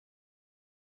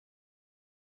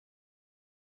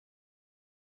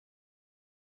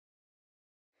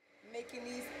making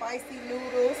these spicy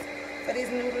noodles for this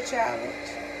noodle challenge.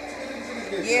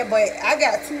 Yeah, but I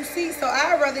got 2 seats, so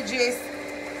I'd rather just,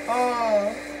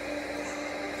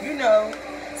 you know.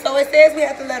 So it says we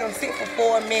have to let them sit for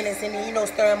 4 minutes and then, you know,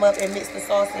 stir them up and mix the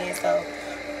sauce in. So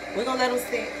we're going to let them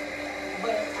sit.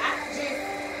 But I just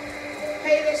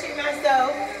pay that shit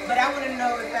myself. But I want to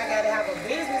know if I got to have a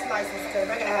business license. Because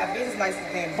if I got to have a business license,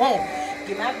 then boom,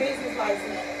 get my business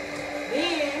license.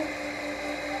 Then,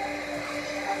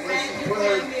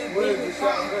 where's the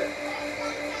shop at?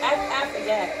 I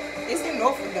forgot. It's in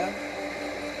Norfolk though.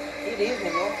 It is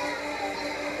in Norfolk.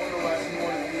 I wonder why she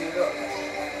wanted to get it up.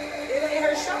 It ain't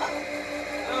her shop.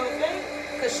 I don't think.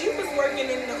 Because she was working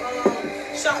in the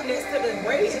shop next to the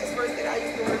braid experts that I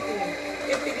used to work in.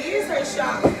 If it is her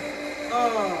shop,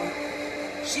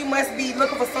 she must be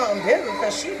looking for something bigger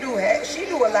because she do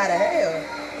a lot of hair.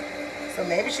 So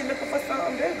maybe she's looking for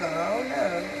something bigger. I don't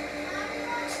know.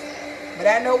 But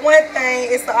I know one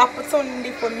thing, it's an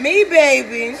opportunity for me,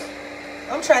 baby.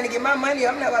 I'm trying to get my money.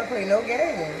 I'm not about to play no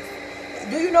games.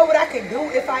 Do you know what I could do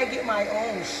if I get my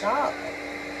own shop?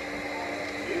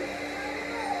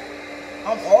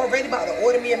 I'm already about to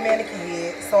order me a mannequin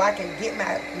head so I can get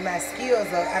my skills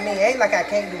up. I mean, it ain't like I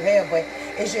can't do hair, but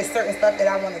it's just certain stuff that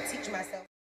I want to teach myself.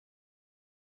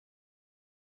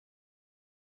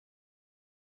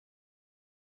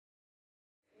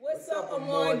 What's up,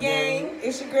 Amon Gang?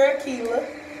 It's your girl, Keela.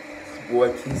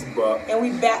 Boy, Keith's Buck. And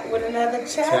we back with another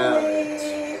challenge.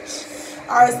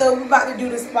 Alright, so we're about to do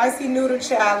the spicy noodle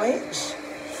challenge.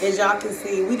 As y'all can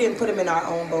see, we didn't put them in our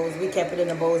own bowls. We kept it in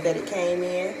the bowls that it came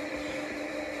in.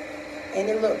 And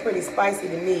it looked pretty spicy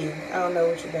to me. I don't know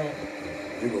what you're doing.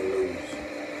 You're going to lose.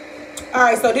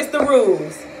 Alright, so this the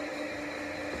rules.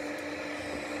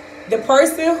 The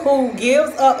person who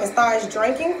gives up and starts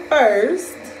drinking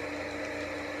first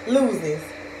loses.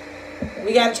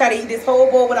 We gotta try to eat this whole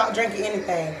bowl without drinking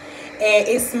anything. And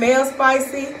it smells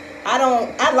spicy.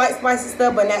 I like spicy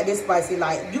stuff, but not this spicy.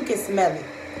 Like, you can smell it.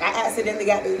 I accidentally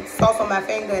got the sauce on my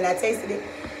finger and I tasted it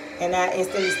and I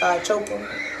instantly started choking.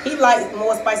 He likes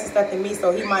more spicy stuff than me,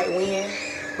 so he might win.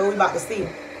 But we about to see.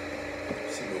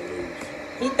 She gonna lose.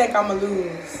 He think I'ma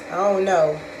lose. I don't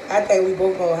know. I think we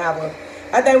both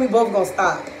gonna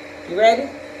stop. You ready?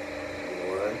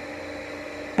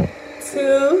 1,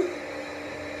 2,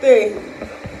 3.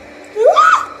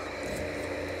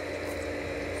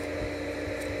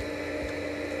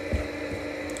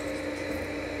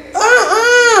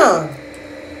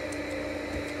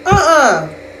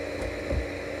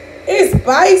 It's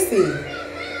spicy.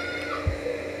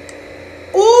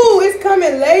 Ooh, it's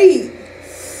coming late.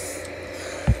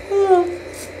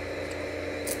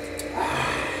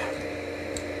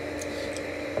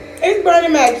 It's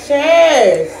burning my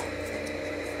chest.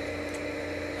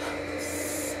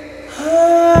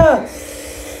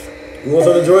 You want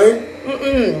something to drink?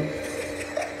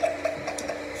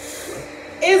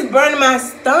 It's burning my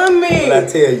stomach. What did I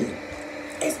tell you?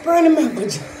 It's burning my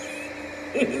vagina.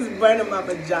 It's burning my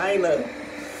vagina.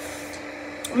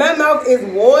 My mouth is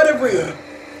watery.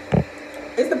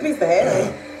 It's a piece of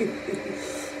hair.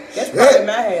 That's probably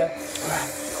my hair.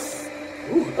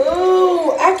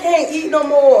 Ooh, I can't eat no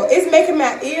more. It's making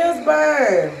my ears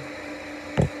burn.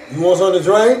 You want something to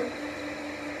drink?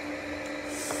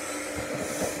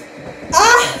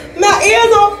 Ah, my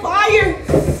ears on fire.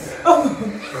 Oh.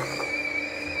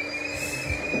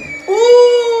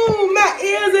 Ooh, my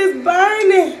ears is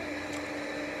burning.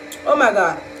 Oh my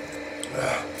God.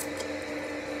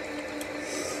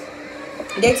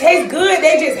 They taste good.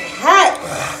 They just hot.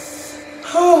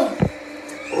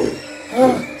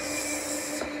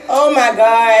 Oh my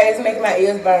God. It's making my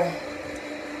ears burn.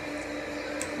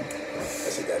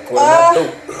 That shit got caught in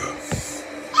my throat.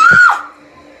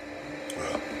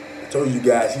 I told you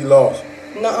guys, he lost.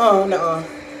 Nuh-uh.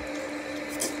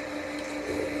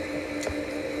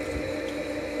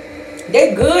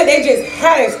 They good. They just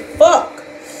hot as fuck.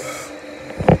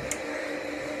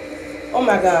 Oh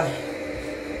my God.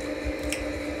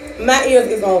 My ears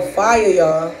is on fire,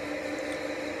 y'all.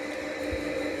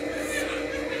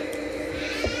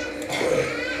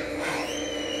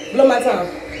 Blow my tongue.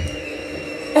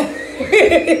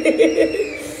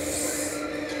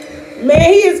 Man,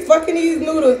 he is fucking these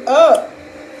noodles up.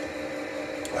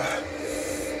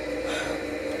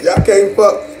 Y'all can't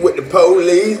fuck with the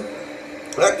police.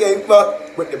 I can't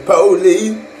fuck with the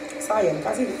police. Sorry,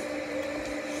 casi.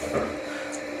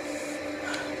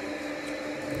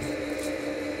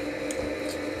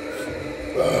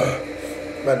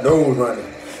 My nose running.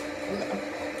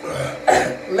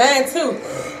 Mine too.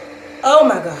 Oh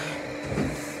my God.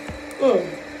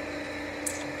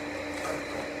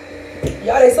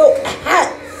 Y'all, they so hot.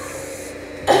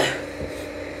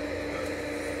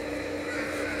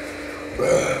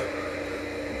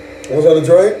 What's on the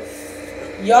drink?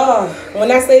 Y'all,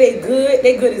 when I say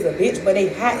they good as a bitch, but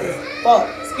they hot as fuck.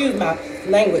 Excuse my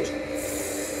language.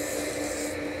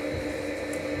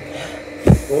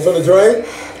 What's on the drink?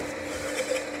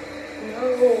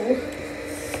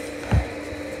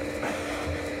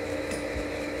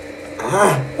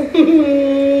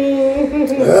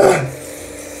 No.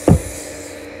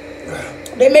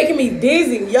 They making me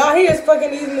dizzy. Y'all here's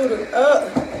fucking these noodles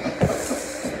up.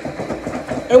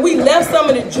 And we left some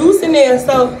of the juice in there,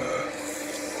 so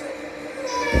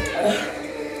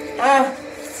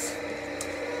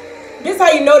this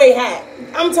how you know they hot.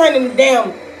 I'm turning the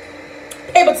damn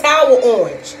paper towel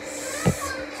orange.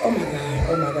 Oh my god,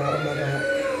 oh my god, oh my god.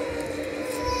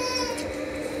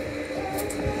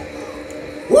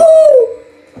 Woo!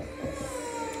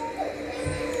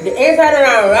 The inside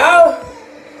around raw.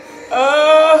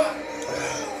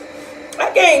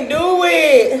 I can't do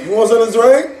it. You want some of the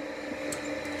drink?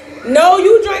 No,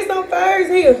 you drink some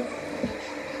first here.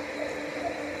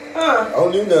 I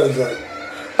don't need none of the drink.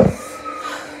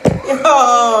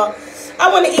 I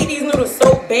want to eat these noodles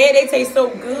so bad. They taste so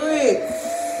good.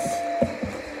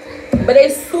 But they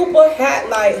super hot,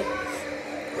 like.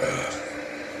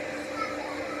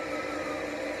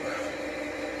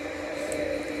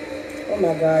 Oh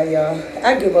my god, y'all.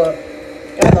 I give up.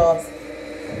 I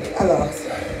lost.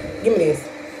 Give me this.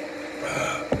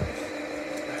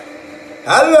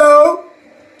 Hello.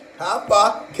 How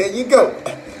far can you go?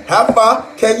 How far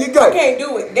can you go? I can't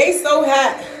do it. They so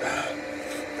hot.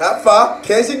 How far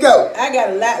can you go? I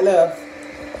got a lot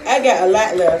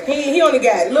left. He only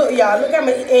got, look y'all, look how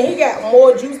much, and he got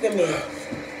more juice than me.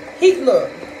 Look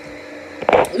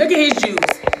at his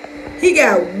juice. He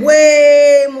got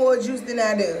way more juice than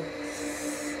I do.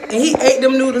 And he ate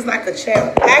them noodles like a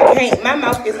champ. I can't, my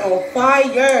mouth is on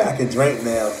fire. I can drink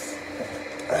now.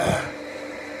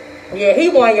 Yeah, he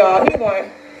won, y'all, he won.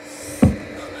 Oh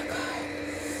my God.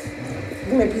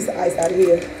 Give me a piece of ice out of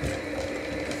here.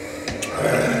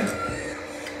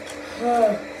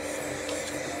 That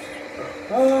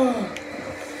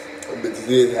bitch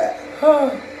is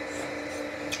hot.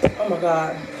 Oh my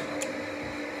God.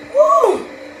 Woo.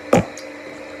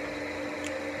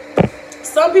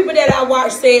 Some people that I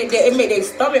watched said that it made their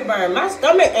stomach burn. My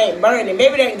stomach ain't burning.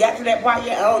 Maybe they ain't got to that part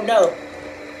yet. I don't know.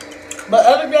 But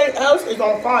everything else is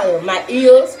on fire. My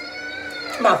ears,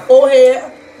 my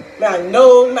forehead, my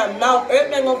nose, my mouth,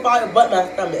 everything on fire but my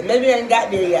stomach. Maybe they ain't got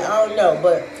there yet. I don't know.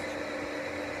 But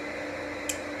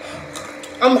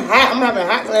I'm hot. I'm having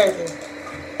hot flashes.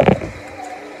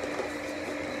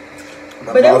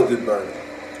 My mouth just burning.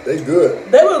 They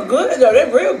good. They were good though. They're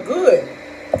real good.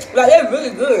 Like they're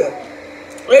really good.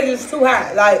 They're just too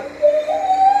hot. Like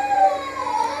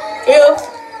if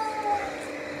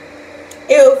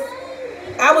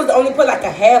I was to only put like a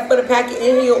half of the packet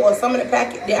in here or some of the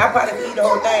packet, then I probably could eat the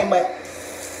whole thing. But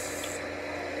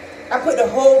I put the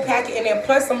whole packet in there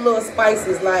plus some little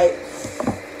spices. Like,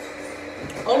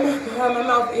 oh my God, my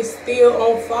mouth is still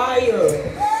on fire.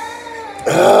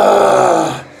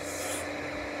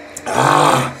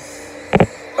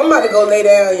 I'm about to go lay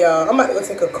down, y'all. I'm about to go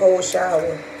take a cold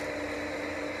shower.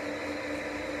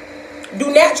 Do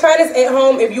not try this at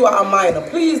home if you are a minor.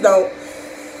 Please don't.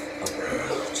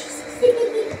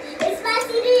 It's spicy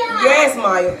to your eye. Yes,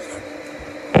 Maya.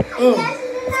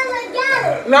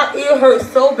 My ear hurts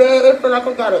so bad. It feels like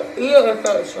I got an ear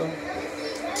infection.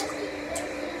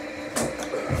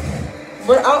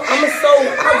 But I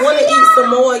want to eat some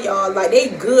more, y'all. Like, they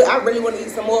good. I really want to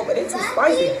eat some more, but they too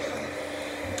spicy.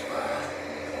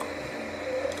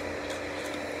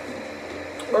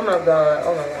 Oh my God.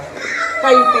 Oh my God.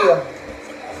 How you feel?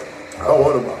 I don't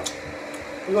want to mouth.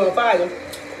 You want to fire them?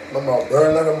 My mouth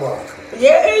burning like a mouth.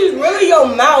 Yeah, it's really your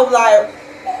mouth. Like,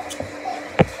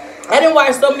 I didn't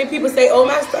watch so many people say, oh,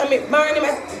 my stomach burning.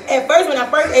 At first, when I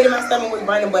first ate it, my stomach was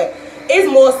burning, but it's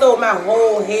more so my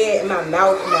whole head and my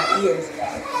mouth and my ears.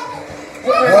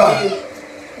 What hurt on you?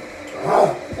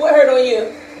 What hurt on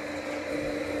you?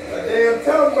 My damn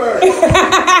tongue burn.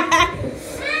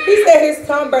 He said his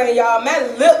tongue burning, y'all. My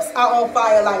lips are on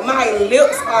fire. Like, my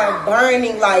lips are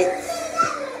burning. Like,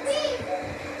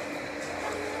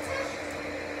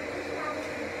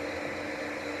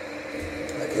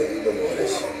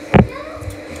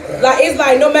 it's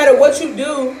like no matter what you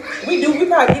do, we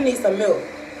probably need some milk.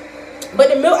 But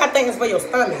the milk, I think, is for your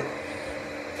stomach.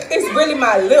 It's really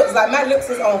my lips. Like, my lips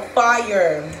is on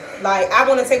fire. Like, I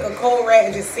want to take a cold rag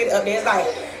and just sit up there. It's like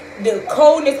the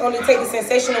coldness only take the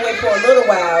sensation away for a little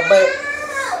while, but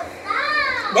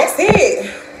that's it.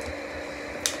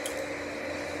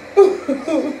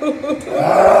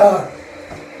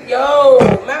 Yo,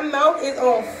 my mouth is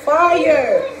on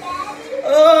fire.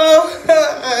 Oh.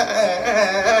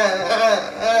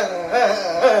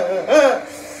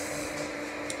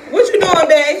 on,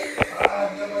 babe.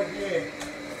 Never again.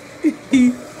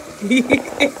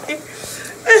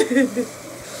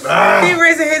 He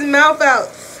raising his mouth out.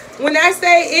 When I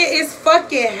say it is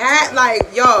fucking hot,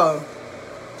 like, y'all,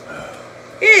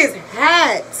 it is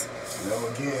hot. Never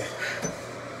again.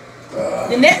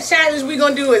 The next challenge we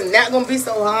gonna do is not gonna be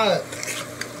so hard.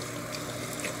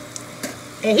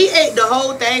 And he ate the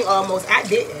whole thing almost. I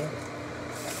didn't.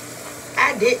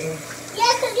 Yeah,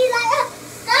 because he's like,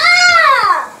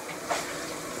 stop!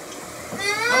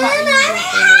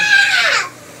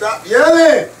 Stop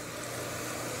yelling.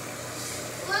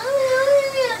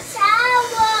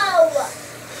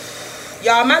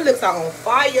 Y'all, my lips are on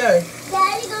fire.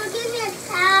 Daddy, go give me a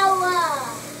towel.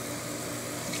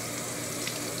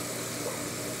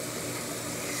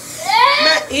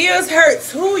 My ears hurt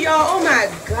too, y'all. Oh my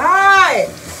God.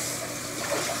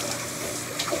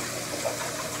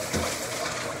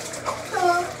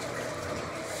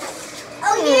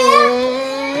 Oh, yeah?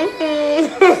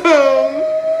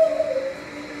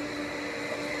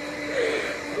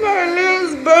 My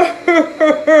lips burn.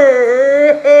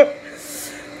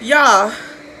 Y'all,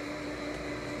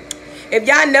 if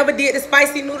y'all never did the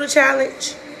spicy noodle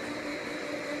challenge,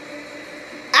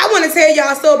 I want to tell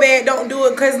y'all so bad don't do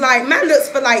it, because like my lips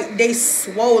feel like they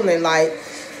swollen, like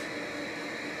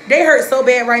they hurt so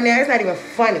bad right now. It's not even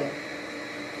funny.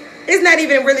 It's not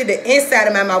even really the inside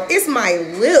of my mouth, it's my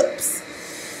lips.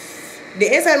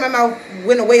 The inside of my mouth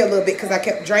went away a little bit because I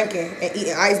kept drinking and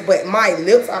eating ice, but my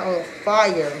lips are on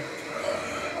fire.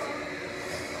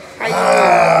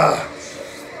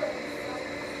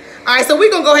 Alright, so we're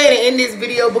going to go ahead and end this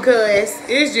video because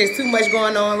it's just too much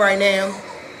going on right now.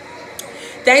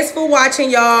 Thanks for watching,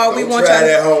 y'all. We want y'all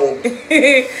at home.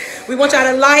 We want y'all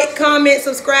to like, comment,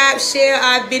 subscribe, share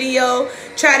our video.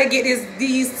 Try to get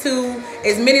these two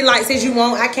as many likes as you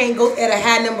want. I can't go at a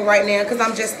high number right now because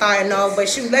I'm just starting off. But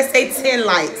shoot, let's say 10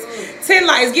 likes. 10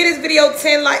 likes. Get this video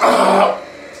 10 likes.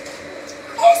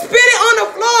 He spit it on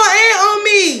the floor and on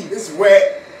me. It's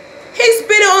wet. He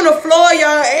spit it on the floor,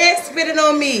 y'all, and spit it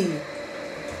on me.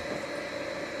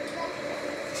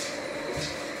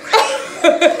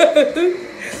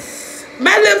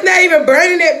 My lips not even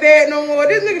burning that bad no more.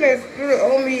 This nigga that spit it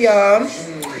on me, y'all.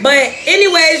 But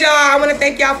anyways, y'all, I want to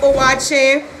thank y'all for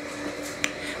watching.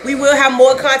 We will have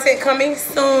more content coming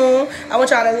soon. I want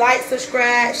y'all to like,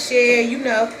 subscribe, share, you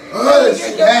know. Oh,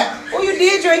 you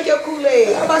did drink your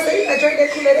Kool-Aid. I'm about to say, you gotta drink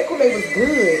that Kool-Aid. That Kool-Aid was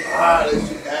good.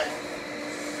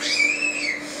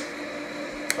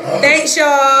 Thanks,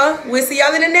 y'all. We'll see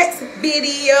y'all in the next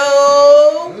video.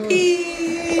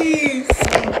 Peace.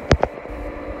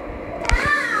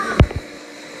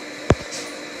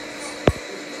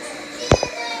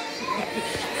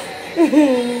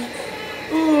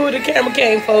 Ooh, the camera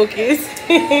can't focus.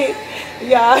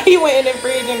 Y'all, he went in the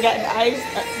fridge and got the ice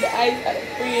out of the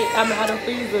fridge. I'm out of the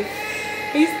freezer.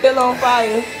 He's still on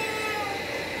fire.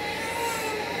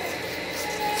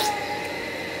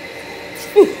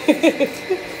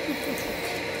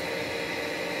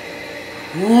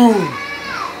 Ooh.